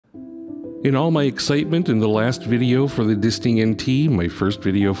In all my excitement in the last video for the Disting NT, my first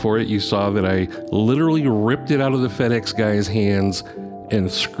video for it, you saw that I literally ripped it out of the FedEx guy's hands and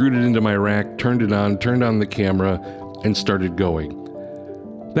screwed it into my rack, turned it on, turned on the camera, and started going.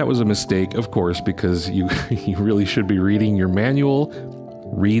 That was a mistake, of course, because you really should be reading your manual.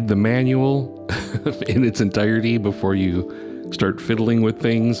 Read the manual in its entirety before you start fiddling with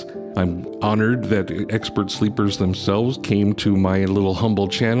things. I'm honored that expert sleepers themselves came to my little humble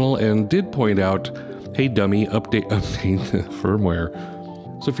channel and did point out, hey dummy, update the firmware.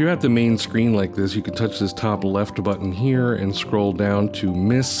 So if you're at the main screen like this, you can touch this top left button here and scroll down to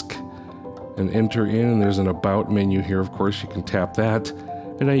MISC and enter in, and there's an about menu here. Of course, you can tap that,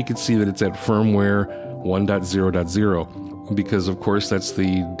 and now you can see that it's at firmware 1.0.0, because of course that's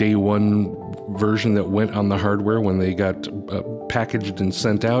the day one version that went on the hardware when they got packaged and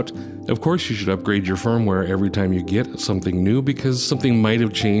sent out. Of course, you should upgrade your firmware every time you get something new, because something might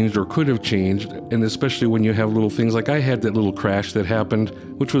have changed or could have changed, and especially when you have little things like I had that little crash that happened,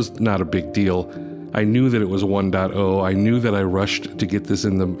 which was not a big deal. I knew that it was 1.0. I knew that I rushed to get this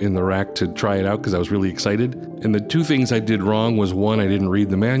in the rack to try it out because I was really excited. And the two things I did wrong was, one, I didn't read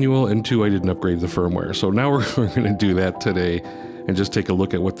the manual, and two, I didn't upgrade the firmware. So now we're going to do that today and just take a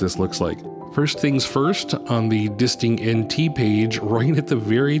look at what this looks like. First things first, on the Disting NT page, right at the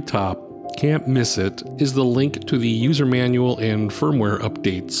very top, can't miss it, is the link to the user manual and firmware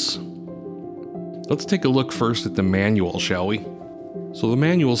updates. Let's take a look first at the manual, shall we? So the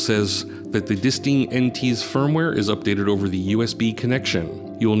manual says that the Disting NT's firmware is updated over the USB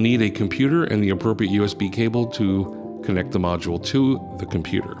connection. You will need a computer and the appropriate USB cable to connect the module to the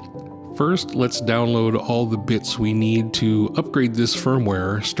computer. First, let's download all the bits we need to upgrade this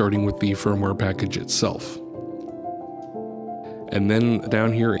firmware, starting with the firmware package itself. And then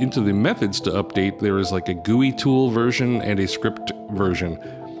down here into the methods to update, there is like a GUI tool version and a script version.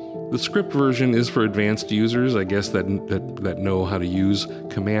 The script version is for advanced users, I guess, that know how to use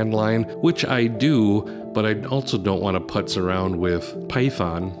command line, which I do, but I also don't want to putz around with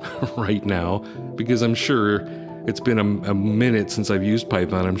Python right now, because I'm sure it's been a minute since I've used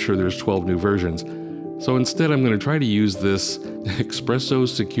Python. I'm sure there's 12 new versions. So instead, I'm going to try to use this Espresso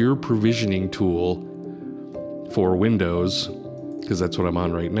Secure Provisioning tool for Windows, because that's what I'm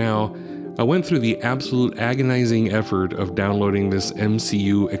on right now. I went through the absolute agonizing effort of downloading this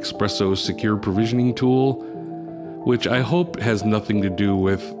MCU Espresso Secure Provisioning tool, which I hope has nothing to do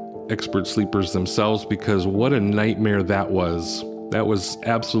with expert sleepers themselves, because what a nightmare that was. That was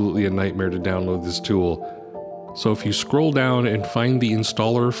absolutely a nightmare to download this tool. So if you scroll down and find the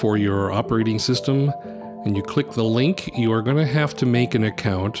installer for your operating system, and you click the link, you are going to have to make an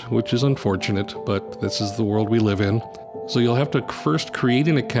account, which is unfortunate, but this is the world we live in. So you'll have to first create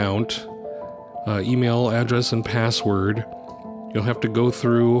an account, email address and password. You'll have to go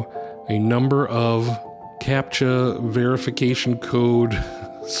through a number of CAPTCHA verification code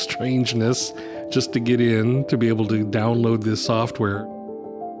strangeness just to get in, to be able to download this software.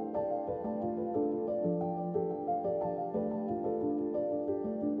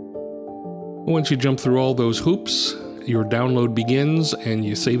 Once you jump through all those hoops, your download begins and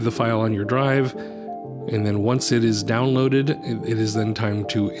you save the file on your drive. And then once it is downloaded, it is then time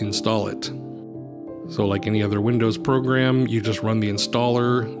to install it. So like any other Windows program, you just run the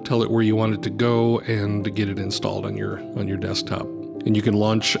installer, tell it where you want it to go, and get it installed on your desktop. And you can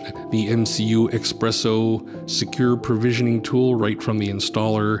launch the MCU Espresso Secure Provisioning tool right from the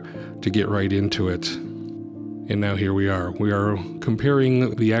installer to get right into it. And now here we are. We are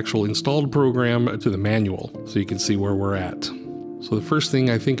comparing the actual installed program to the manual, so you can see where we're at. So the first thing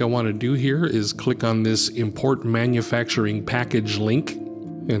I think I want to do here is click on this Import Manufacturing Package link,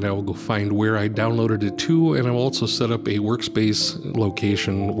 and I will go find where I downloaded it to, and I will also set up a workspace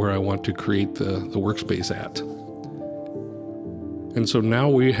location where I want to create the workspace at. And so now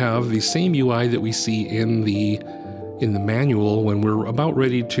we have the same UI that we see in the manual when we're about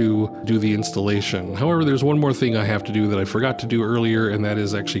ready to do the installation. However, there's one more thing I have to do that I forgot to do earlier, and that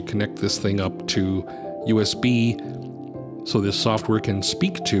is actually connect this thing up to USB so this software can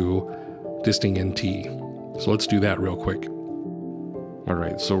speak to Disting NT. So let's do that real quick. All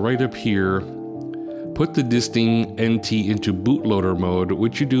right, so right up here, put the Disting NT into bootloader mode,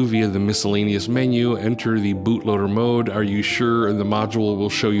 which you do via the miscellaneous menu. Enter the bootloader mode. Are you sure? The module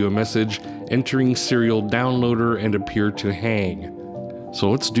will show you a message entering serial downloader and appear to hang. So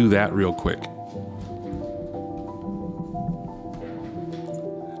let's do that real quick.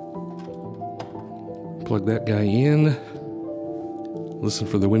 Plug that guy in. Listen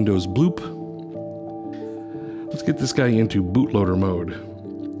for the Windows bloop. Let's get this guy into bootloader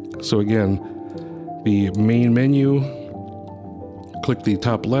mode. So again, the main menu, click the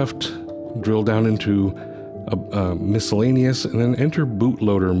top left, drill down into miscellaneous, and then enter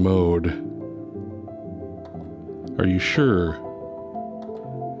bootloader mode. Are you sure?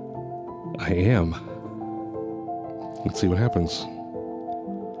 I am. Let's see what happens.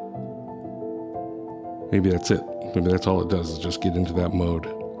 Maybe that's it. Maybe that's all it does, is just get into that mode.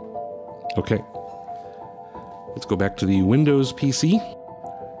 Okay. Let's go back to the Windows PC.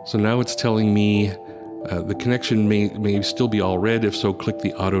 So now it's telling me the connection may still be all red. If so, click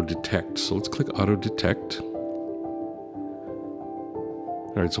the auto detect. So let's click auto detect.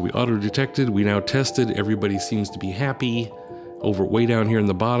 All right, so we auto detected. We now tested. Everybody seems to be happy. Way down here in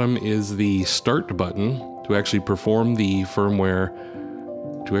the bottom is the start button to actually perform the firmware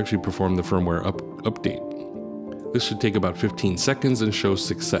update. This should take about 15 seconds and show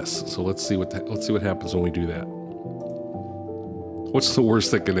success. So let's see what happens when we do that. What's the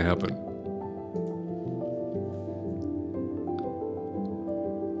worst that can happen?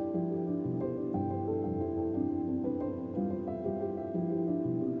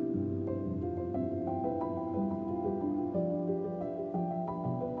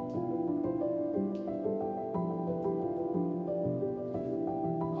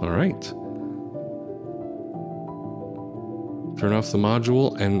 All right. Turn off the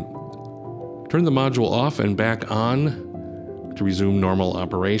module and turn the module off and back on to resume normal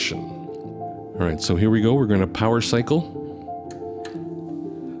operation. All right, so here we go. We're going to power cycle.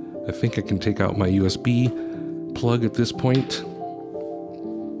 I think I can take out my USB plug at this point.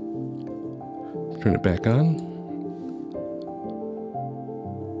 Turn it back on.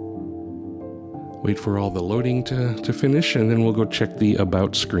 Wait for all the loading to finish, and then we'll go check the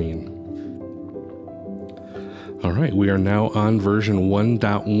About screen. All right, we are now on version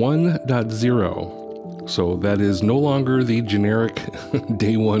 1.1.0. So that is no longer the generic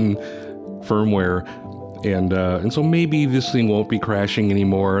day one firmware. And so maybe this thing won't be crashing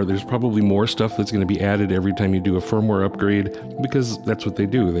anymore. There's probably more stuff that's going to be added every time you do a firmware upgrade, because that's what they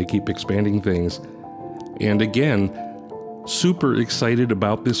do. They keep expanding things. And again, super excited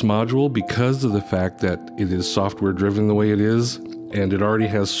about this module because of the fact that it is software driven the way it is, and it already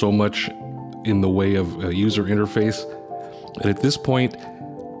has so much in the way of a user interface. And at this point,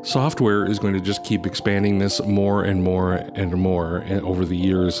 software is going to just keep expanding this more and more and more over the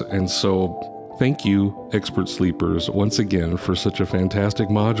years. And so thank you, Expert Sleepers, once again for such a fantastic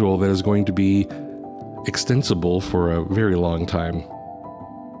module that is going to be extensible for a very long time.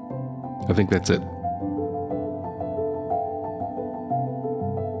 I think that's it.